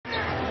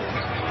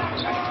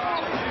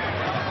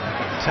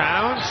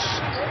Towns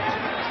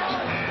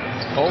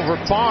over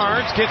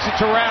Barnes, gets it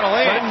to rattle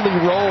in. Friendly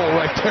roll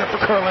right there for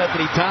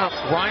Karl-Anthony Towns.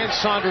 Ryan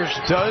Saunders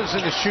does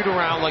in the shoot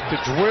around, like the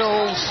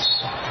drills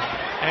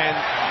and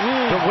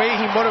the way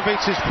he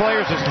motivates his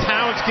players as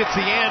Towns gets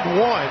the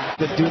and one.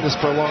 Been doing this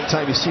for a long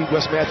time. You see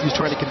Wes Matthews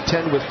trying to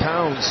contend with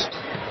Towns.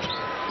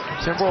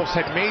 Timberwolves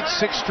had made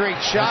 6 straight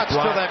shots,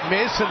 still that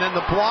miss, and then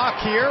the block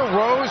here.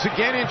 Rose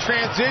again in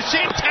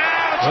transition.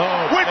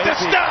 Towns with the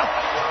stuff.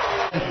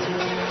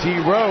 D.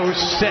 Rose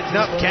setting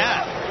up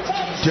Cat.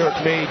 Dirk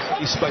made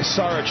by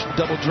Saric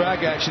double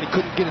drag action. He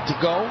couldn't get it to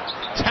go.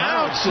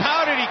 Towns,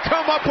 how did he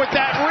come up with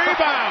that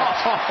rebound?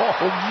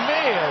 Oh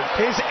man,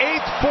 his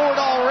 8th board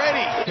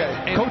already. Okay.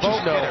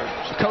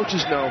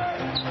 Coaches know.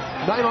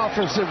 9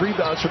 offensive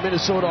rebounds for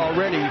Minnesota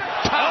already.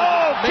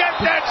 Oh, get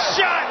that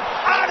shot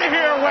out of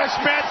here, Wes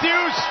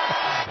Matthews.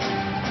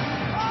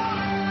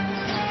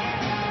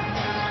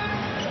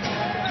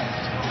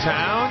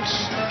 Towns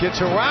gets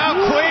around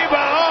Cleva.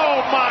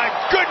 Oh my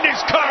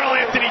goodness,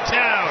 Karl-Anthony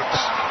Towns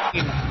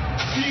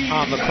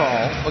on the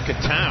call. Look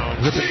at Towns.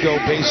 Rip and go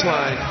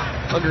baseline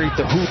underneath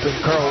the hoop,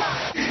 and Karl.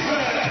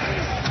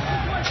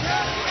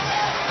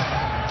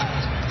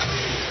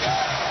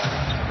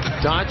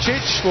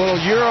 Doncic, little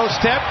Euro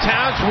step.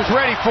 Towns was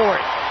ready for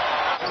it.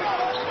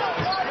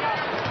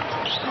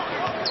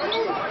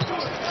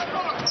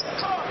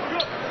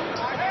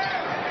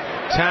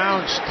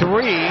 Towns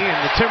 3, and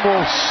the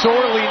Timberwolves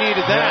sorely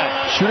needed that.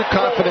 Yeah, shoot it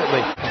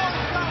confidently.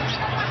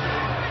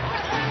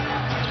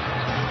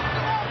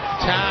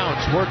 Towns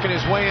working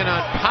his way in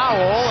on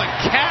Powell, and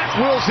Cat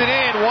wills it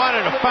in,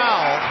 wanted a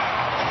foul.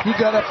 He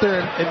got up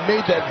there and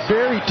made that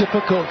very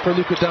difficult for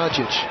Luka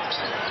Doncic.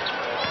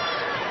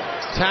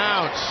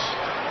 Towns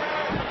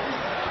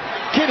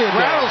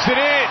rattles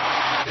it in.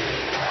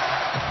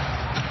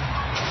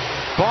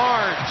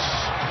 Barnes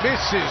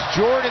misses.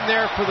 Jordan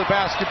there for the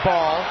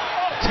basketball.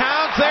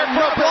 Towns there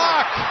for a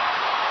block.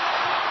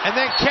 And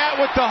then Cat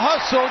with the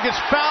hustle gets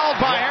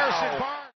fouled by Harrison.